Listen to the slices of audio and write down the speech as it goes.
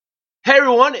Hey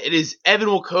everyone, it is Evan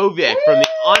Wilkovic from the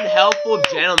Unhelpful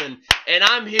Gentleman, and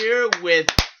I'm here with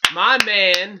my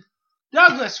man,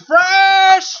 Dougie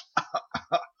Fresh!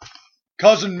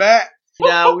 Cousin Matt.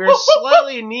 Now, we're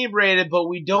slightly inebriated, but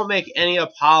we don't make any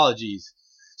apologies.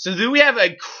 So we have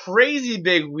a crazy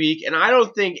big week, and I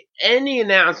don't think any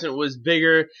announcement was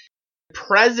bigger.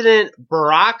 President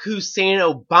Barack Hussein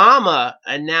Obama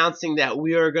announcing that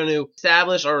we are going to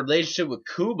establish our relationship with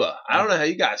Cuba. I don't know how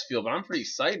you guys feel, but I'm pretty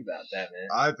excited about that, man.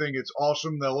 I think it's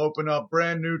awesome. They'll open up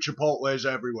brand new Chipotles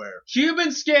everywhere.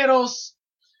 Cuban Skittles.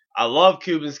 I love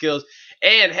Cuban skills.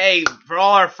 And hey, for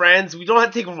all our friends, we don't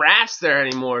have to take Rafts there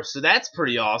anymore, so that's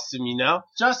pretty awesome, you know?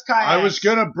 Just kayaks. I was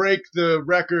going to break the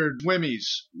record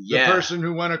Swimmies, Yeah. the person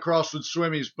who went across with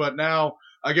Swimmies, but now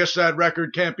I guess that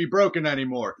record can't be broken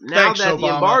anymore. Now Thanks, that Obama. the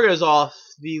embargo's off,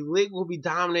 the league will be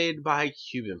dominated by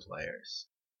Cuban players.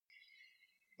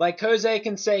 Like Jose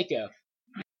Canseco.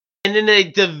 And in a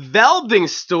developing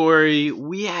story,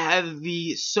 we have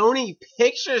the Sony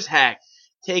Pictures hack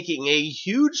taking a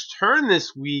huge turn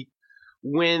this week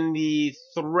when the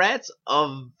threats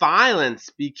of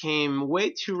violence became way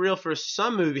too real for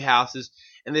some movie houses,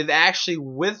 and they've actually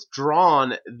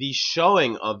withdrawn the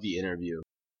showing of the interview.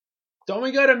 Don't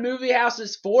we go to movie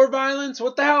houses for violence?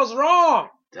 What the hell's wrong?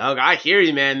 Doug, I hear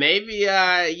you, man. Maybe,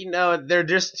 they're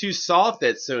just too soft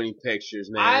at Sony Pictures,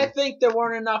 man. I think there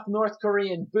weren't enough North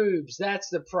Korean boobs. That's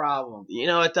the problem. You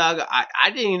know what, Doug? I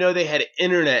didn't even know they had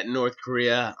internet in North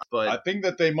Korea, but I think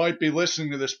that they might be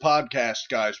listening to this podcast,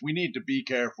 guys. We need to be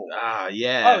careful.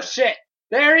 yeah. Oh, shit.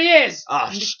 There he is.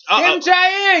 Kim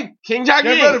Jae-in. King Jae-in.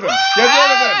 Get rid of him. Get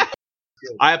rid of him.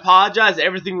 I apologize.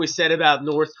 Everything we said about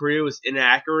North Korea was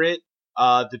inaccurate.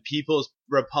 The People's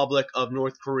Republic of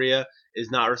North Korea is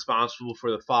not responsible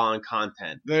for the following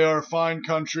content. They are a fine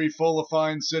country full of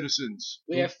fine citizens.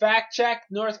 We have fact-checked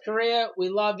North Korea. We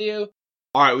love you.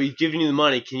 All right, we've given you the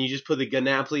money. Can you just put the gun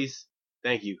down, please?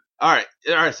 Thank you. All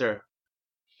right, sir.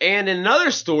 And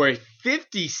another story,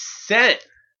 50 Cent,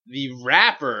 the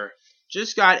rapper,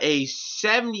 just got a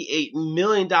 $78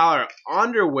 million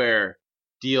underwear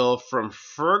deal from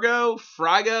Frago.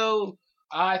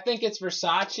 I think it's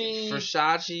Versace.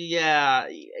 Versace, yeah.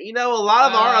 You know, a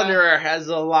lot of our underwear has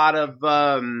a lot of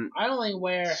I only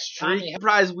wear street. Tommy.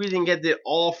 Surprised we didn't get the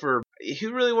offer.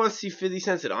 Who really wants to see 50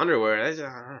 cents in underwear?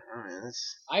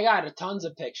 I got tons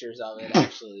of pictures of it,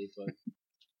 actually. But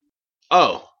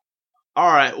Oh.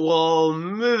 Alright, well,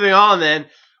 moving on then.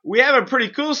 We have a pretty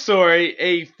cool story.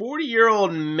 A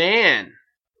 40-year-old man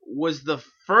was the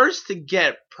first to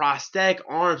get prosthetic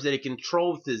arms that he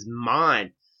controlled with his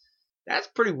mind. That's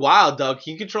pretty wild, Doug.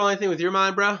 Can you control anything with your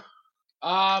mind, bro?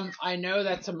 I know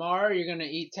that tomorrow you're gonna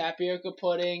eat tapioca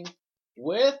pudding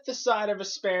with the side of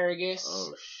asparagus,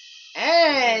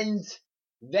 and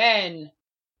then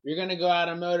you're gonna go out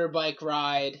a motorbike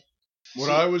ride. What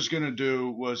I was going to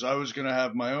do was I was going to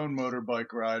have my own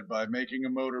motorbike ride by making a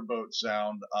motorboat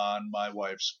sound on my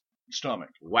wife's stomach.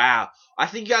 Wow. I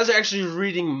think you guys are actually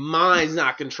reading minds,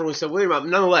 not controlling stuff.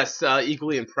 Nonetheless,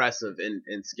 equally impressive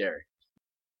and scary.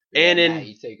 And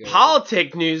in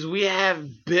politic news, we have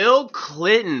Bill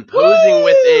Clinton posing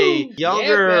with a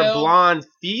younger blonde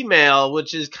female,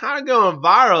 which is kind of going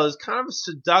viral. It's kind of a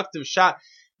seductive shot.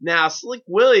 Now, Slick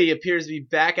Willie appears to be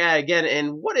back at it again.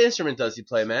 And what instrument does he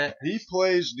play, Matt? He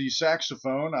plays the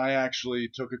saxophone. I actually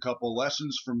took a couple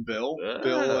lessons from Bill.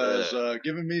 Bill has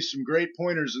given me some great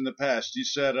pointers in the past. He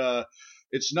said,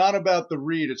 it's not about the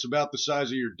reed, it's about the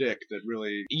size of your dick that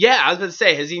really... Yeah, I was about to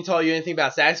say, has he taught you anything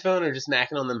about saxophone or just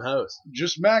macking on them hoes?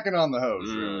 Just macking on the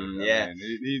hose, really. Yeah. I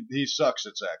mean, he sucks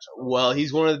at saxophone. Well,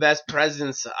 he's one of the best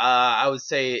presidents, I would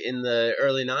say, in the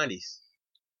early 90s.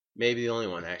 Maybe the only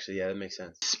one, actually. Yeah, that makes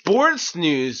sense. Sports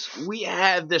news, we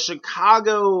have the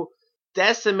Chicago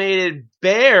decimated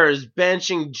Bears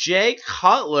benching Jay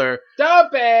Cutler. The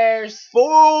Bears!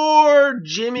 For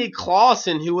Jimmy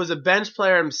Clausen, who was a bench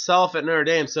player himself at Notre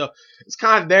Dame. So it's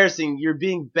kind of embarrassing. You're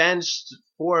being benched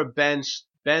for a bench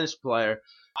player.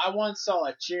 I once saw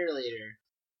a cheerleader.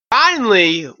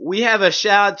 Finally, we have a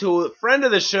shout out to a friend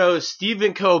of the show,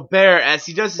 Stephen Colbert, as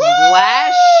he does his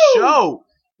last show.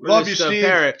 Love you,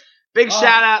 Steve. Big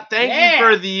shout out. Thank you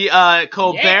for the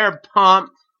Colbert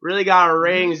pump. Really got our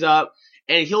ratings up.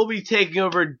 And he'll be taking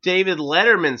over David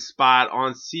Letterman's spot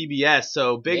on CBS.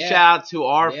 So big shout out to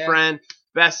our friend.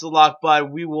 Best of luck,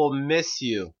 bud. We will miss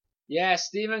you. Yeah,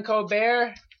 Stephen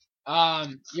Colbert.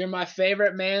 You're my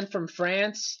favorite man from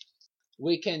France.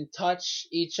 We can touch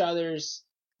each other's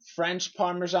French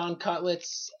Parmesan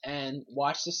cutlets and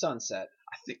watch the sunset.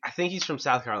 I think he's from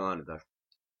South Carolina, though.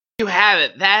 You have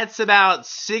it. That's about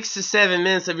 6 to 7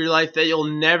 minutes of your life that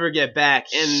you'll never get back.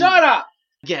 And shut up!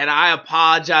 Again, I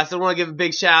apologize. I want to give a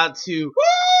big shout out to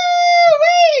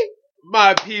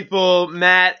my people,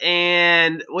 Matt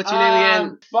and what's your name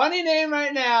again? Funny name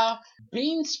right now,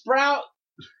 Bean Sprout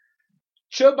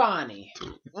Chobani.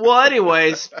 Well,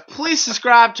 anyways, please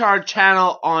subscribe to our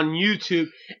channel on YouTube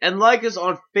and like us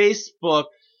on Facebook.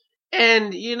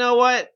 And you know what?